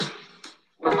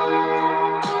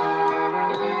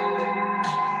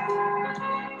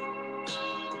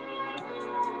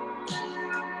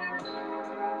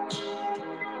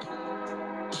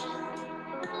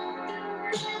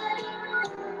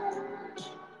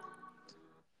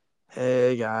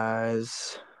Hey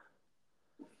guys.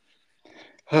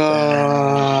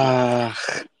 Ah,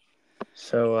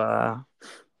 So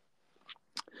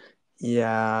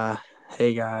yeah.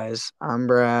 Hey guys. I'm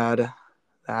Brad.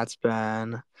 That's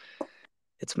Ben.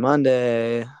 It's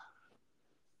Monday.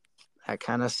 That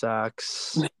kind of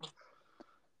sucks.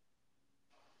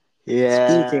 Speaking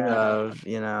yeah, of,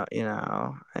 I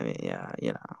mean, yeah.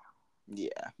 yeah,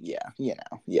 yeah,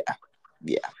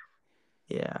 Yeah.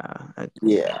 yeah,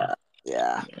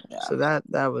 yeah, yeah. So that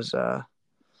was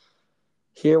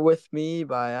Here With Me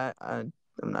by I'm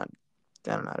not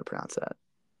I don't know how to pronounce that.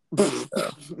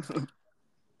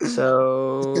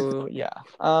 So yeah.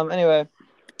 Anyway,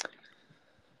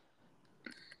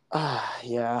 yeah.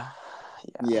 Yeah.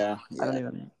 Yeah, I don't yeah.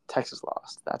 even. Texas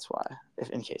lost. That's why. If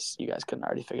in case you guys couldn't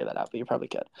already figure that out, but you probably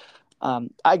could.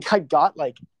 I got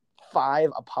like 5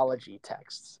 apology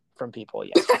texts from people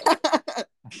yesterday.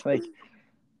 Like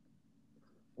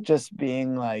just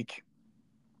being like,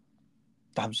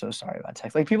 I'm so sorry about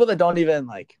Texas. Like people that don't even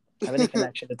like have any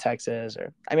connection to Texas,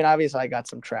 or I mean, obviously I got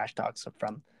some trash talks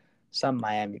from some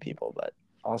Miami people, but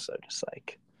also just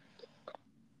like,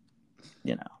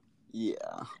 you know.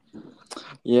 Yeah,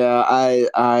 yeah.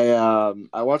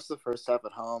 I watched the first half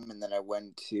at home, and then I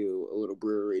went to a little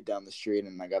brewery down the street,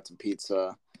 and I got some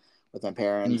pizza with my And you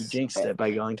parents. jinxed it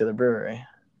by going to the brewery.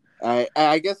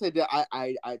 I guess I did.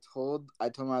 I told my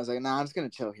I was like, nah, I'm just gonna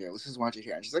chill here. Let's just watch it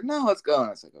here. And she's like, no, let's go. And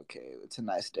I was like, okay, it's a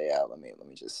nice day out. Let me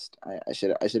just. I should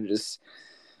have just.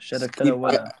 Shoulda, coulda,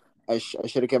 woulda. I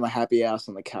should have kept my happy ass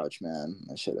on the couch, man.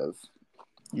 I should have.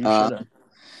 You Uh, shoulda.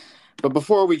 but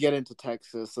before we get into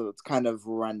Texas, so let's kind of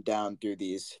run down through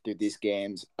these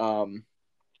games.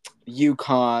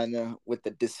 UConn with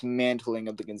the dismantling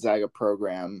of the Gonzaga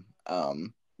program.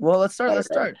 Well, let's start. Let's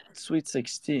Saturday. start. Sweet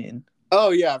 16.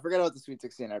 Oh yeah, I forgot about the Sweet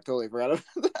 16. I totally forgot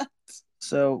about that.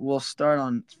 So we'll start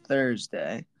on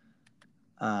Thursday,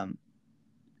 um,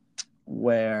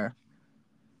 where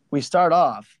we start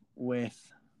off with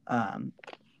um,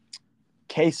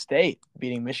 K State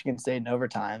beating Michigan State in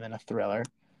overtime in a thriller,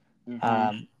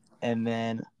 Mm-hmm. and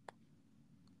then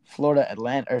Florida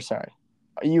Atlanta, or sorry,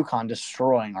 UConn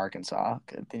destroying Arkansas.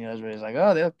 Then everybody's like,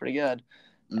 oh, they look pretty good,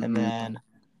 and Mm-hmm. then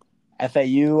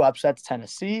FAU upsets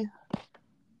Tennessee,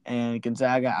 and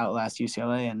Gonzaga outlasts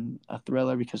UCLA in a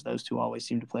thriller because those two always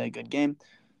seem to play a good game.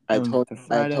 I Then we move told to I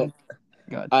told Friday.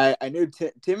 Good. I knew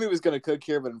Timmy was gonna cook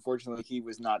here, but unfortunately he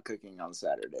was not cooking on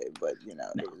Saturday. But No.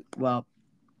 it was Well,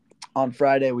 on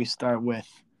Friday we start with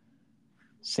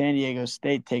San Diego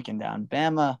State taking down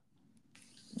Bama,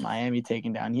 Miami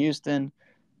taking down Houston.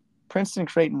 Princeton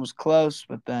Creighton was close,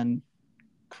 but then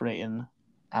Creighton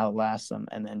outlasts them,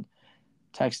 and then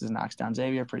Texas knocks down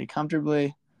Xavier pretty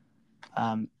comfortably.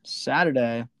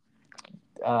 Saturday,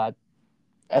 uh,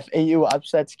 FAU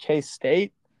upsets K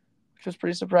State, which was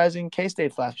pretty surprising. K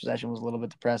State's last possession was a little bit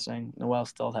depressing. Noel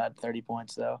still had 30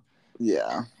 points though,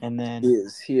 yeah. and then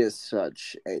He is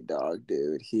such a dog,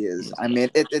 dude. He is. I mean,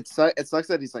 it sucks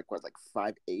that he's like what, like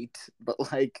 5'8", but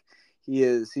like he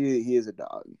is a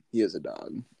dog. He is a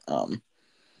dog.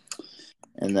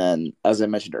 And then as I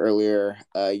mentioned earlier,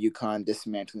 UConn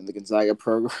dismantling the Gonzaga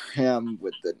program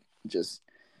with the just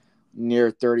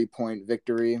near 30-point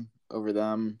victory over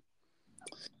them.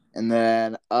 And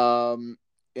then yeah,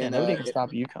 in nobody can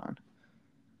stop UConn.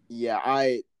 yeah,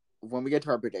 I when we get to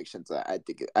our predictions, I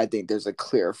think there's a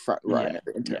clear front Yeah, runner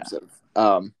in yeah. terms of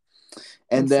And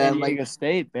and San then like Diego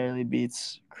State barely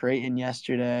beats Creighton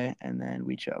yesterday, and then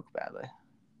we choke badly.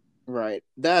 right,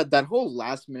 that whole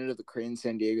last minute of the Creighton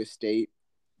San Diego State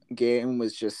game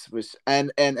was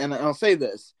and I'll say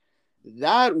this,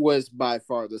 that was by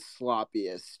far the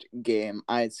sloppiest game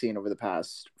I had seen over the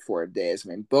past 4 days. I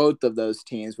mean, both of those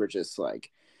teams were just like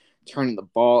turning the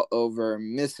ball over,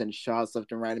 missing shots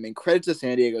left and right. I mean, credit to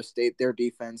San Diego State. Their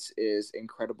defense is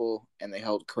incredible, and they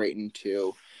held Creighton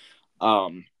to, I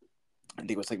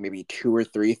think it was like maybe 2 or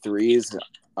 3 threes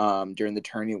during the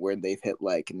tourney where they've hit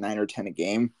like 9 or 10 a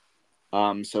game.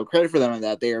 So credit for them on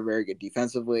that. They are very good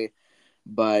defensively.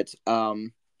 But I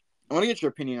want to get your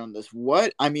opinion on this.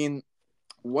 What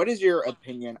is your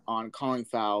opinion on calling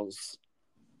fouls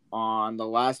on the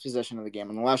last possession of the game,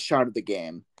 on the last shot of the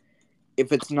game,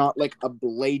 if it's not like a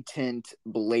blatant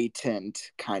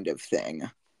kind of thing,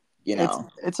 you It's know?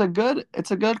 it's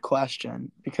a good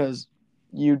question because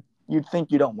you'd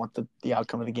think you don't want the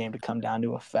outcome of the game to come down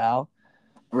to a foul,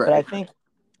 but Right.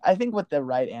 I think what the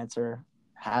right answer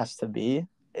has to be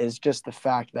is just the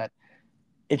fact that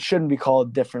it shouldn't be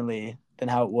called differently than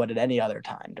how it would at any other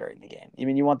time during the game. I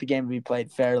mean, you want the game to be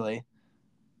played fairly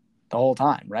the whole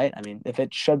time, right? I mean, if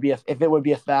it would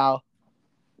be a foul,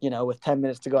 with 10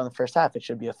 minutes to go in the first half, it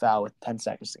should be a foul with 10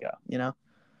 seconds to go.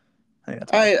 I think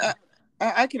that's my I, opinion.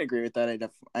 I can agree with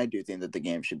that. I do think that the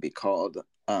game should be called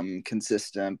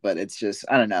consistent, but it's just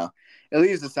I don't know. It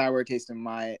leaves a sour taste in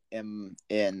my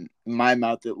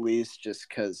mouth at least, just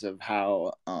because of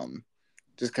how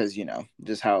just because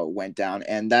just how it went down,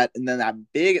 and then that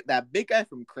big guy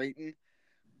from Creighton,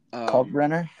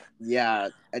 Kalkbrenner. yeah,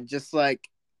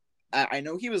 I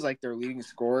know he was like their leading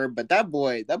scorer, but that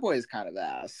boy is kind of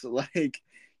ass. Like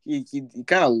he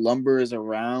kind of lumbers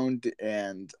around,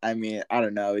 and I mean I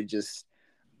don't know. It just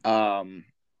um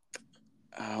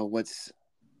what's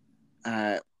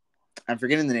I'm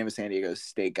forgetting the name of San Diego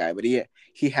State guy, but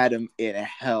he had him in a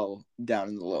hell down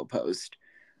in the low post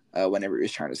whenever he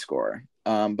was trying to score.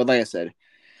 But like I said,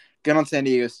 good on San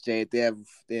Diego State. They have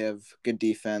good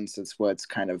defense. That's what's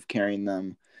kind of carrying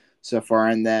them so far.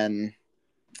 And then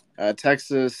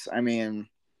Texas, I mean,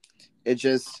 it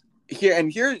just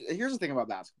here's the thing about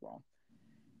basketball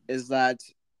is that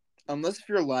unless if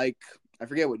you're like I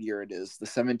forget what year it is, the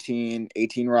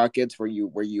 17-18 Rockets where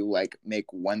you like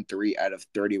make 1 3 out of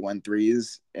 31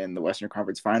 threes in the Western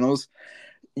Conference Finals,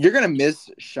 you're gonna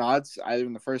miss shots either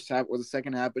in the first half or the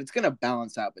second half, but it's gonna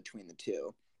balance out between the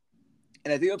two.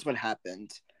 And I think that's what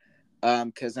happened.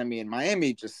 Because I mean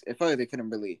Miami just it felt like they couldn't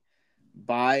really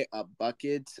buy a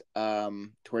bucket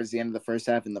towards the end of the first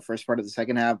half and the first part of the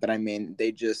second half, but I mean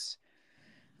they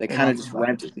They kind of lost the just buckets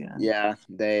ramped at it. the end. Yeah,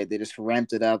 they just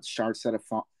ramped it up.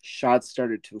 Shots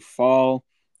started to fall,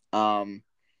 and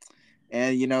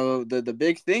the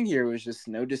big thing here was just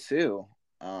no Dessou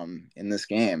in this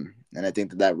game, and I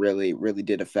think that really really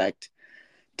did affect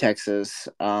Texas.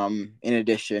 In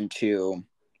addition to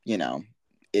you know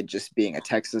it just being a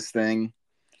Texas thing,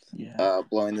 Yeah.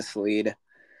 blowing this lead,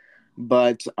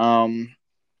 but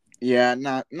yeah,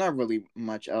 not really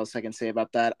much else I can say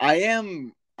about that. I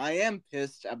am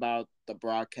pissed about the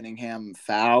Brock Cunningham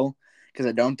foul because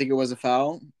I don't think it was a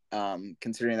foul.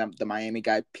 Considering that the Miami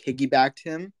guy piggybacked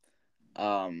him,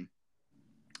 um,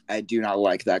 I do not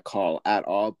like that call at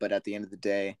all. But at the end of the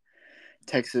day,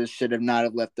 Texas should have not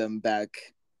have let them back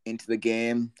into the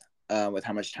game with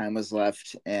how much time was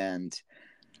left, and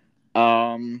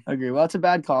I agree. Well, it's a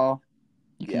bad call.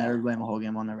 You can yeah, never blame a whole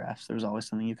game on the refs. There's always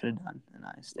something you could have done, and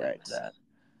I stand right. by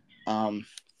that.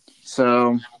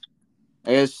 So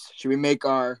I guess should we make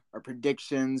our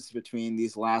predictions between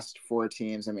these last four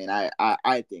teams? I mean,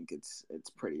 I think it's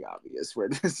pretty obvious where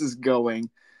this is going.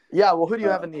 Yeah. Well, who do you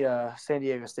have in the San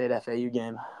Diego State FAU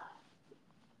game?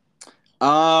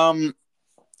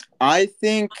 I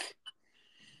think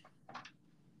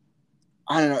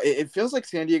I don't know. It feels like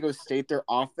San Diego State, their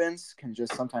offense can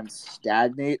just sometimes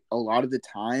stagnate a lot of the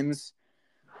times.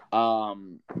 I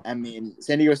mean,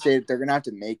 San Diego State, they're gonna have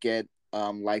to make it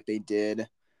like they did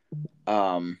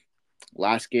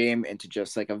last game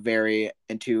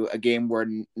into a game where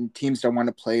teams don't want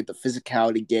to play the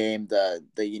physicality game, to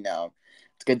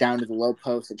get down to the low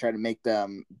post and try to make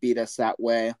them beat us that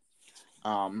way,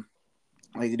 like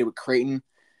they did with Creighton.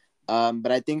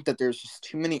 But I think that there's just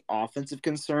too many offensive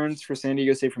concerns for San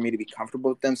Diego State for me to be comfortable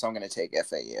with them, so I'm going to take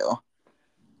FAU.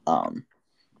 And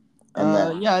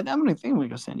then Yeah, I'm gonna think we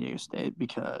go San Diego State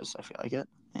because I feel like it,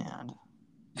 and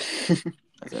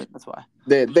that's it. That's why.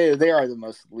 they are the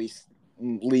most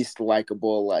least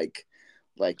likable,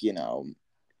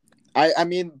 I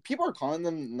mean, people are calling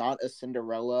them not a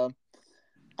Cinderella.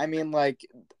 I mean,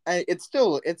 it's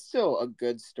still a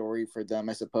good story for them,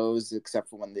 I suppose, except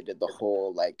for when they did the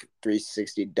whole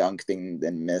 360 dunk thing,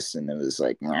 then miss, and it was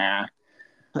like, nah.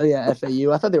 Oh yeah,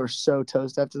 FAU. I thought they were so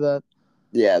toast after that.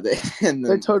 Yeah,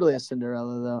 They're totally a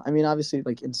Cinderella, though. I mean, obviously,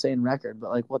 insane record,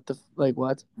 but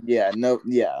what? yeah, no,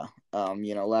 yeah.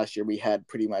 Last year we had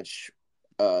pretty much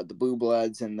the Blue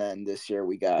Bloods, and then this year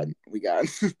we got we got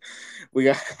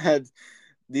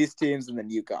these teams, and then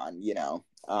UConn.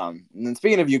 And then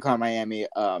speaking of UConn, Miami,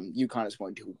 UConn is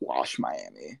going to wash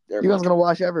Miami. UConn's gonna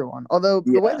wash everyone. Although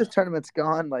the way Yeah. this tournament's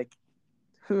gone,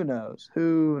 who knows?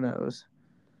 Who knows?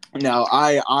 No,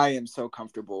 I am so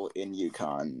comfortable in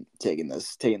UConn taking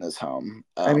this home.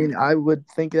 I mean, I would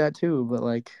think that too,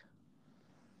 but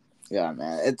yeah,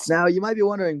 man. It's now you might be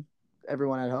wondering,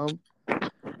 everyone at home,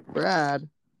 Brad,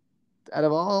 out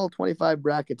of all 25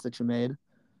 brackets that you made,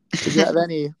 did you have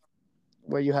any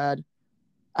where you had?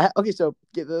 Okay, so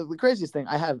the craziest thing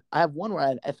I have one where I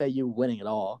had FAU winning it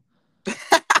all.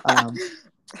 I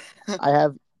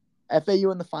have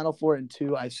FAU in the Final Four in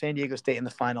 2. I have San Diego State in the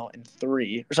final in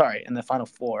 3. Sorry, in the Final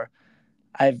 4.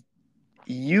 I have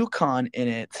UConn in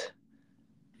it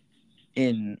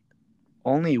in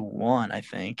only 1, I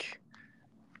think,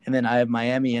 and then I have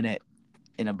Miami in it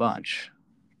in a bunch.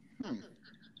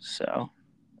 So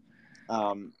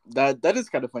That is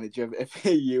kind of funny. You have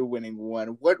FAU winning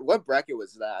one. What bracket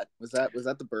was that? Was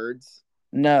that the Birds?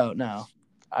 No.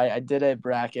 I did a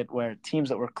bracket where teams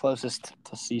that were closest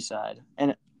to Seaside,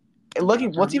 and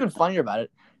looking, what's even funnier about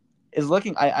it is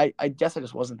looking. I guess I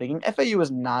just wasn't thinking. FAU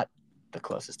is not the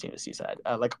closest team to Seaside.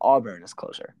 Like Auburn is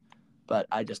closer, but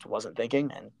I just wasn't thinking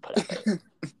and put FAU.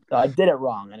 So I did it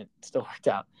wrong, and it still worked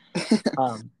out.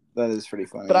 That is pretty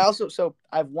funny. But I also,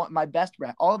 I've won my best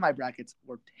bracket. All of my brackets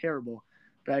were terrible,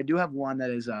 but I do have one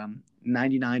that is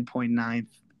 99.9th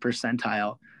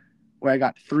percentile, where I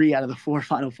got 3 out of the 4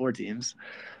 Final Four teams.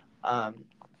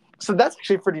 So that's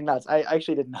actually pretty nuts. I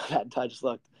actually didn't know that until I just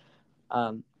looked.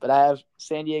 But I have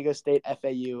San Diego State,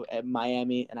 FAU, and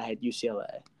Miami, and I had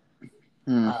UCLA.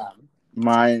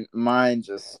 Mine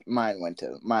went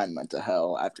to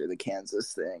hell after the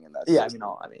Kansas thing, and that's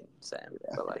same.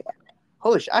 Yeah. But like,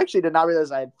 holy shit! I actually did not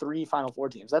realize I had 3 Final Four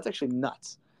teams. That's actually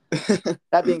nuts.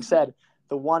 That being said,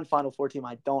 the one Final Four team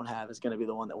I don't have is going to be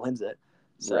the one that wins it.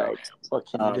 So what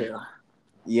can you do?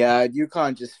 Yeah,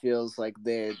 UConn just feels like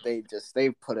they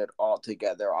put it all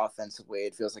together offensively.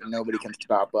 It feels like nobody can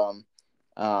stop them.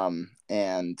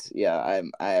 And yeah,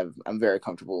 I'm very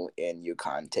comfortable in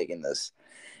UConn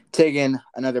taking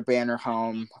another banner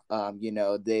home.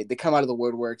 They come out of the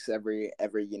woodworks every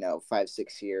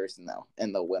 5-6 years and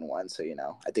they'll win one. So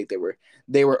I think they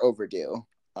were overdue.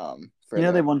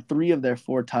 They won 3 of their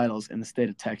 4 titles in the state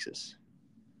of Texas.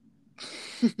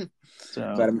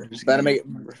 So better make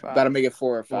it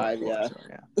 4 or 5. Yeah.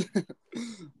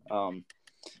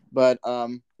 But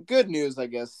good news, I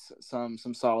guess. Some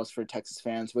solace for Texas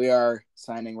fans. We are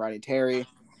signing Rodney Terry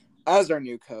as our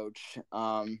new coach.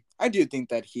 I do think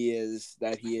that he is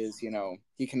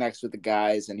he connects with the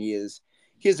guys and he is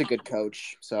a good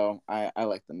coach. So I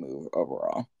like the move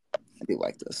overall. I do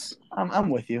like this. I'm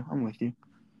with you.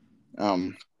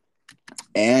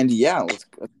 And yeah, let's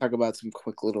talk about some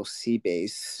quick little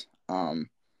C-base. I'm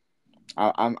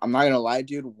not gonna lie,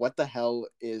 dude. What the hell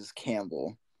is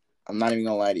Campbell? I'm not even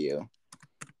gonna lie to you.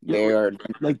 They are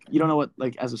like, you don't know what,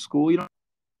 like, as a school, you don't.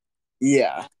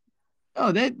 Yeah.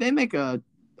 Oh, they make a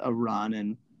run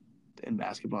in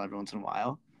basketball every once in a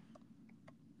while.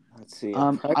 Let's see. I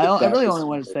really only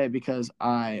want to say it because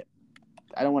I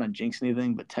don't want to jinx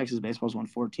anything, but Texas baseball's won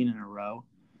 14 in a row.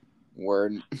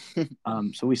 Word.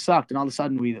 So we sucked, and all of a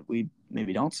sudden we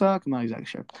maybe don't suck. I'm not exactly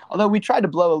sure. Although we tried to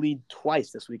blow a lead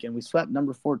twice this weekend. We swept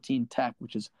number 14 Tech,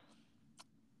 which is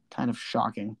kind of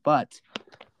shocking. But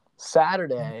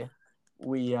Saturday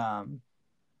we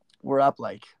were up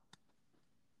like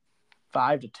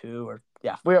 5-2,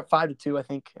 we were up 5-2, I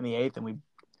think, in the 8th, and we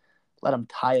let them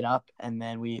tie it up, and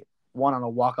then we won on a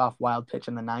walk-off wild pitch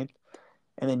in the 9th.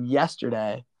 And then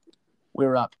yesterday we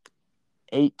were up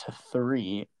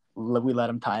 8-3. We let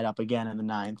them tie it up again in the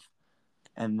 9th,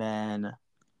 and then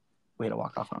we had a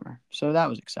walk-off homer. So that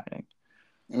was exciting.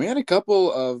 And we had a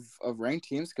couple of ranked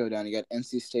teams go down. You got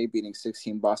NC State beating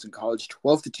 16 Boston College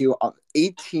 12-2 on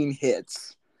 18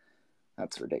 hits.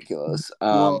 That's ridiculous.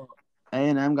 Well,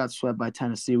 A&M got swept by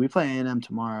Tennessee. We play A&M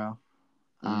tomorrow.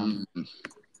 A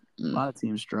lot of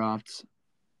teams dropped.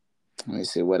 Let me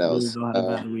see what else. Louisville had a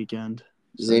bad weekend.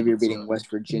 Xavier beating West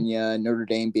Virginia. Notre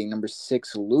Dame beating number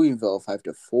 6 Louisville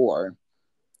 5-4.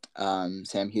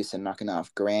 Sam Houston knocking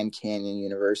off Grand Canyon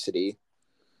University.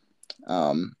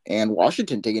 And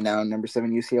Washington taking down number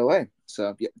 7 UCLA.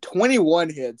 So 21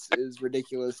 hits is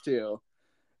ridiculous too.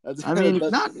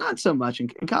 Not so much in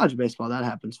college baseball. That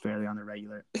happens fairly on the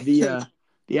regular. The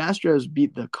Astros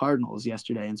beat the Cardinals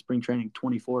yesterday in spring training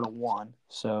 24-1.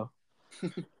 So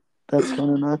that's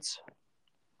kind of nuts.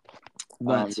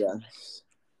 But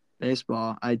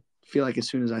baseball, I feel like as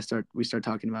soon as we start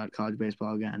talking about college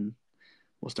baseball again,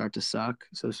 we'll start to suck.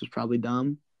 So this was probably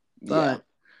dumb, but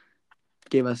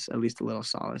gave us at least a little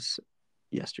solace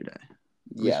yesterday.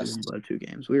 Yes. We didn't blow 2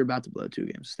 games. We were about to blow 2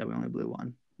 games. Instead, we only blew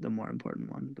 1, the more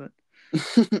important one. But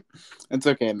it's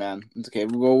okay, man. It's okay.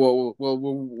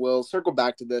 We'll circle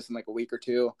back to this in like a week or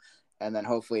 2, and then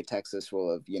hopefully Texas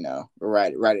will have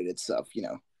righted itself.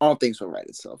 All things will right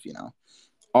itself.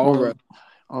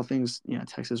 All things.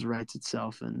 Texas rights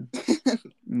itself, and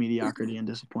mediocrity and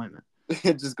disappointment.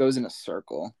 It just goes in a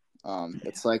circle.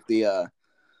 It's like the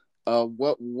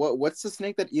what's the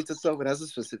snake that eats itself? It has a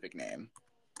specific name.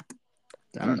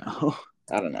 I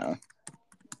don't know.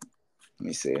 Let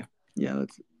me see. Yeah,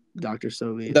 that's Dr.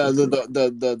 Soviet.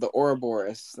 The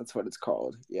Ouroboros. That's what it's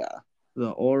called. Yeah.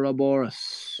 The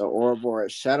Ouroboros. The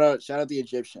Ouroboros. Shout out the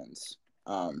Egyptians.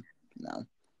 No.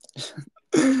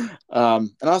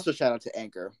 And also shout out to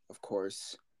Anchor, of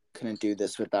course. Couldn't do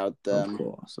this without them.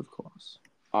 Of course.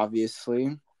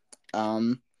 Obviously.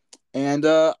 And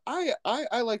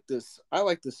I like this. I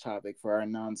like this topic for our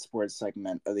non-sports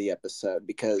segment of the episode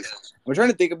because we're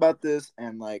trying to think about this,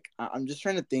 and like I'm just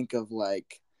trying to think of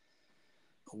like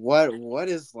what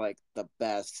is like the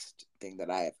best thing that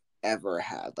I have ever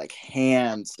had, like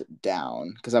hands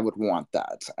down, because I would want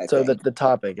that. I So think. the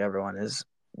topic, everyone, is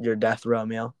your death row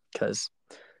meal, because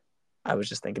I was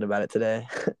just thinking about it today.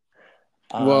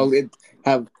 Well,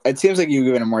 it seems like you've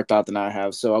given it more thought than I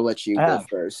have, so I'll let you I go have.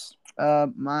 first.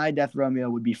 My death row meal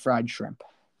would be fried shrimp,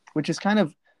 which is kind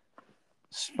of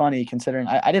funny considering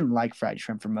I didn't like fried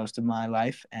shrimp for most of my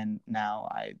life, and now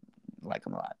I like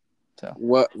them a lot. So,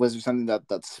 What was there something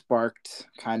that sparked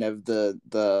kind of the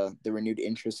renewed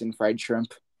interest in fried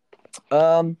shrimp?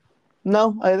 no,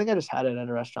 I think I just had it at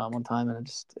a restaurant one time, and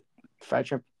fried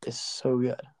shrimp is so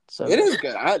good, so It good. is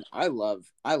good. I love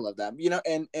that. You know,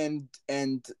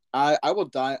 and I will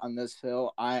die on this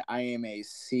hill. I am a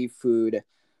seafood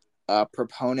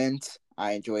proponent.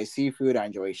 I enjoy seafood. I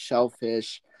enjoy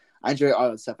shellfish. I enjoy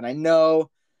all that stuff. And I know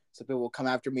some people will come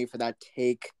after me for that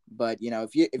take, but you know,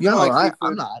 if you don't No, like I'm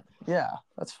seafood, not. Yeah,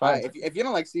 that's fine. if you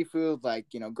don't like seafood, like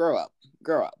you know, grow up.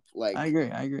 I Like agree.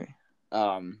 I agree.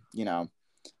 you know.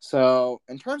 So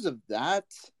in terms of that,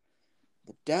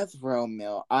 the death row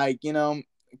meal, I you know,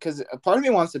 because a part of me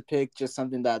wants to pick just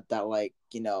something that like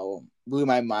you know blew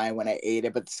my mind when I ate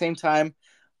it, but at the same time,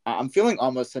 I'm feeling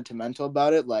almost sentimental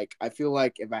about it. Like I feel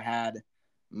like if I had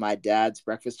my dad's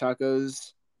breakfast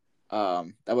tacos,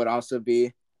 that would also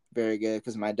be very good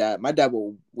because my dad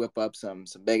will whip up some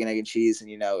bacon, egg, and cheese, and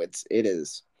you know it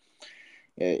is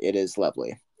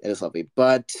lovely. It is lovely,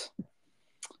 but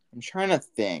I'm trying to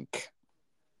think.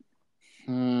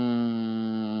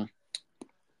 Hmm,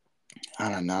 I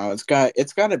don't know. It's got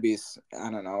to be.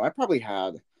 I don't know. I probably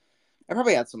had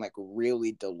some like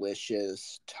really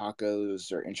delicious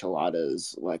tacos or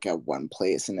enchiladas like at one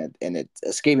place, and it's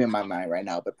escaping my mind right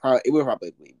now. But probably it would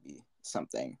probably be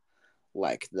something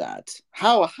like that.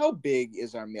 How big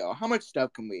is our meal? How much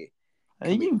stuff I can think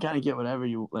you we can kind of get whatever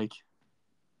you like.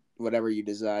 whatever you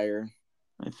desire?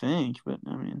 I think, but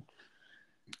I mean,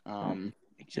 I don't Um,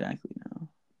 exactly know.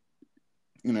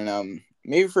 I don't know.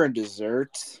 Maybe for a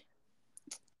dessert.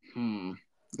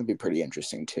 That'd be pretty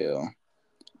interesting too.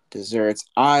 Desserts.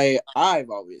 I've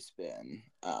always been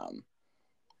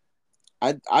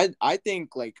I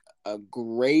think like a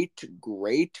great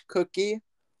cookie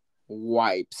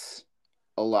wipes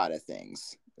a lot of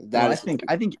things. Well, That is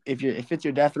I think if it's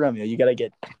your death row meal, you gotta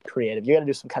get creative. You gotta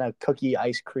do some kind of cookie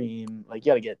ice cream. Like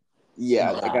you gotta get yeah,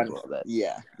 I involved got a little bit.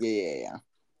 yeah.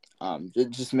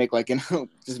 Just make like an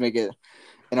just make it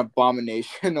an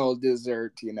abominational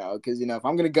dessert, you know, because you know if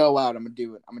I'm gonna go out, I'm gonna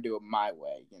do it my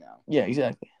way, you know. Yeah,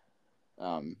 exactly.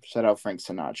 Shout out Frank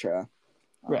Sinatra.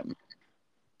 Right.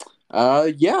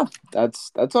 Um, yeah,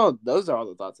 that's all. Those are all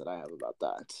the thoughts that I have about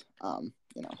that.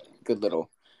 You know,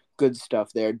 good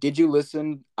stuff there. Did you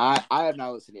listen? I have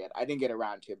not listened yet. I didn't get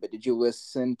around to it, but did you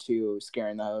listen to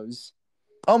Scaring the Hose?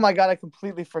 Oh my god, I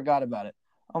completely forgot about it.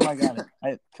 Oh my god,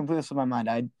 I completely slipped my mind.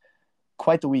 I had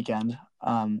quite the weekend.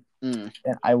 Mm.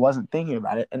 And I wasn't thinking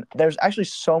about it. And there's actually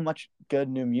so much good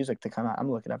new music to come out. I'm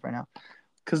looking it up right now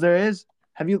because there is.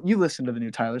 Have you listened to the new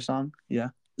Tyler song? Yeah,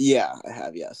 Yeah, I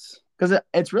have. Yes. because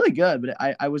it's really good. But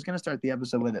I was gonna start the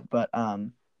episode with it, but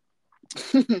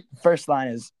first line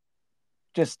is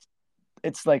just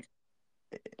it's like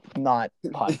not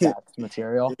podcast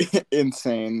material, but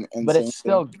Insane. it's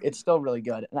still really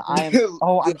good. And I'm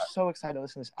so excited to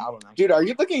listen to this album. Dude, Actually, are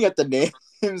you looking at the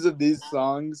names of these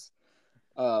songs?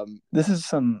 this is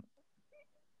some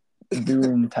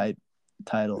doom type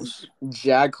titles.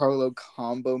 Jack Harlow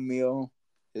combo meal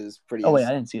is pretty Oh wait, I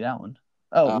insane. didn't see that one.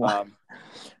 Oh, what?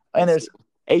 And Let's see.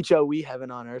 there's HOE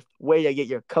Heaven on Earth, where you get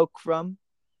your Coke from.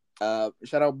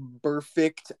 Shout out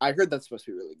Perfect. I heard that's supposed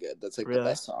to be really good. That's like the Really?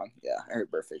 best song. Yeah, I heard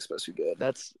Perfect's supposed to be good.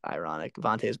 That's ironic.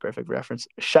 Vontae's perfect reference.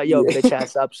 Shut your Yeah. bitch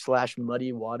ass up /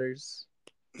 Muddy Waters.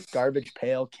 Garbage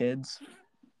Pail Kids.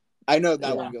 I know that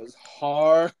Yeah. one goes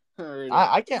hard.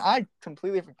 I can't. I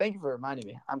completely. Thank you for reminding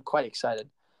me. I'm quite excited.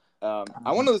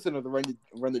 I want to listen to the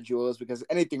Run the Jewels because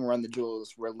anything Run the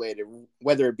Jewels related,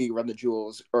 whether it be Run the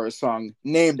Jewels or a song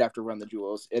named after Run the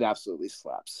Jewels, it absolutely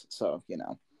slaps. So you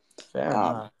know, Fair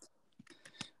enough.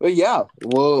 but yeah,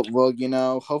 we'll you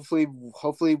know, hopefully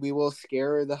we will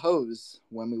scare the hose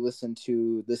when we listen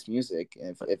to this music.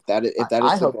 If that I is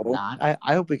the hope goal, not.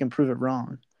 I hope we can prove it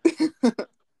wrong.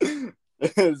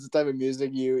 it's the type of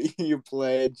music you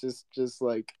play just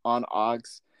like on aux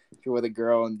if you're with a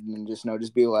girl and just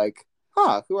be like,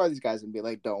 huh, who are these guys, and be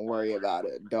like, don't worry about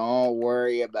it, but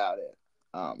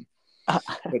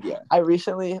yeah. I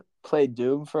recently played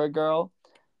Doom for a girl,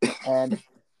 and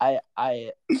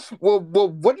I Well,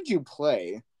 what did you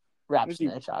play? rap What did you?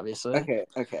 snitch, obviously. Okay,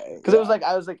 Because it was like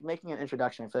I was like making an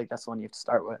introduction. I feel like that's the one you have to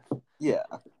start with. yeah.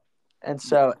 And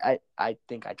so I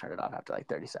think I turned it off after like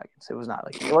 30 seconds. It was not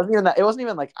like it wasn't even that. It wasn't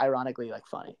even like ironically like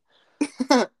funny.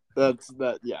 That's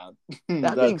that. Yeah.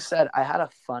 That being said, I had a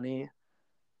funny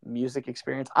music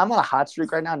experience. I'm on a hot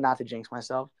streak right now, not to jinx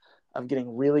myself, of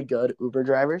getting really good Uber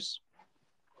drivers.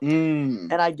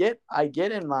 Mm. And I get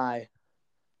in my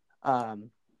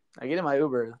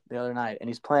Uber the other night, and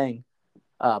he's playing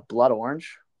Blood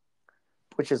Orange,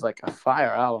 which is like a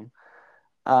fire album.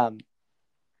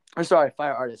 Fire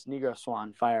artist, Negro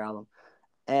Swan, fire album.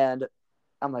 And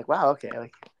I'm like, wow, okay,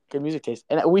 like good music taste.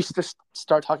 And we just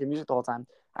start talking music the whole time.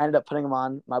 I ended up putting him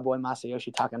on my boy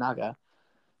Masayoshi Takanaka,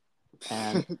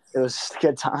 and it was a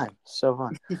good time. So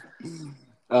fun.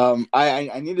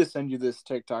 I need to send you this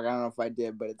TikTok. I don't know if I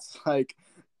did, but it's like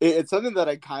it's something that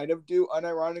I kind of do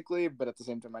unironically, but at the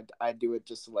same time I do it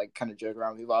just to like kind of joke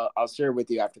around with people. I'll share it with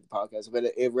you after the podcast, but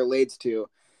it relates to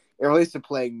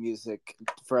playing music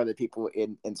for other people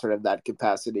in sort of that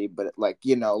capacity, but like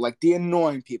like the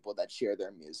annoying people that share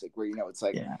their music where it's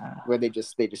like where they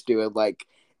just do it like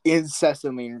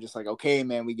incessantly and you're just like, okay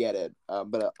man, we get it.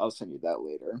 But I'll send you that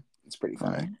later. It's pretty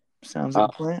funny. Right. Sounds like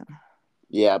a plan.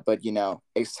 Yeah, but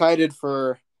excited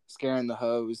for Scaring the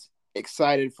Hose,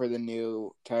 excited for the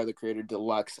new Tyler the Creator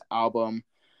Deluxe album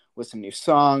with some new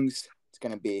songs. It's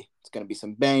gonna be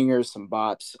some bangers, some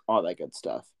bops, all that good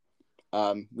stuff. We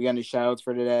got any shout outs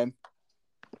for today?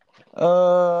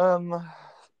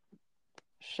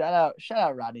 Shout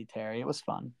out Rodney Terry. It was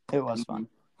fun. It was fun.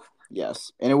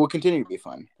 Yes, and it will continue to be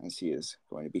fun as he is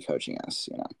going to be coaching us.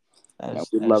 That's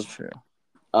true.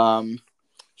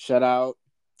 Shout out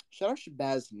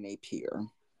Shabazz Napier.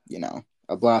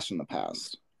 A blast from the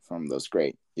past from those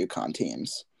great UConn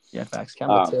teams. Yeah, facts.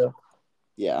 Kemba too.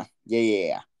 Yeah.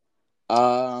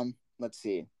 Let's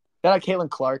see. Shout out Caitlin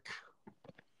Clark.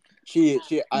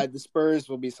 The Spurs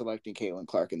will be selecting Caitlin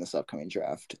Clark in this upcoming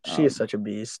draft. She is such a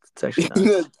beast. It's actually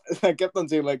nuts. I kept on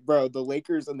saying, like, bro, the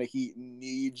Lakers and the Heat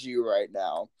need you right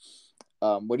now.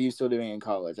 What are you still doing in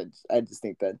college? I just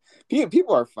think that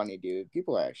people are funny, dude.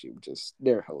 People are actually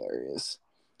they're hilarious.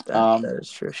 That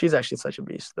is true. She's actually such a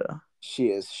beast, though. She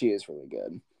is really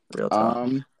good. Real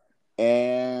talk.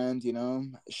 And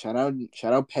shout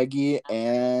out Peggy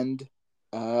and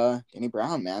Danny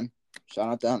Brown, man. Shout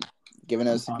out them. Giving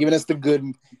us the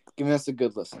good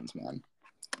listens, man.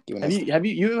 You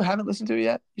haven't listened to it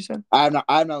yet? You said I've not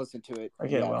listened to it.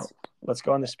 Okay, well, let's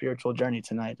go on the spiritual journey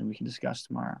tonight, and we can discuss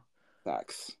tomorrow.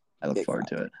 Facts. I look forward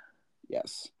to it.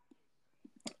 Yes.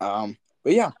 But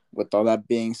yeah, with all that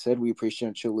being said, we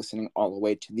appreciate you listening all the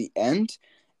way to the end,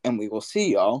 and we will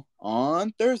see y'all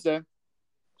on Thursday.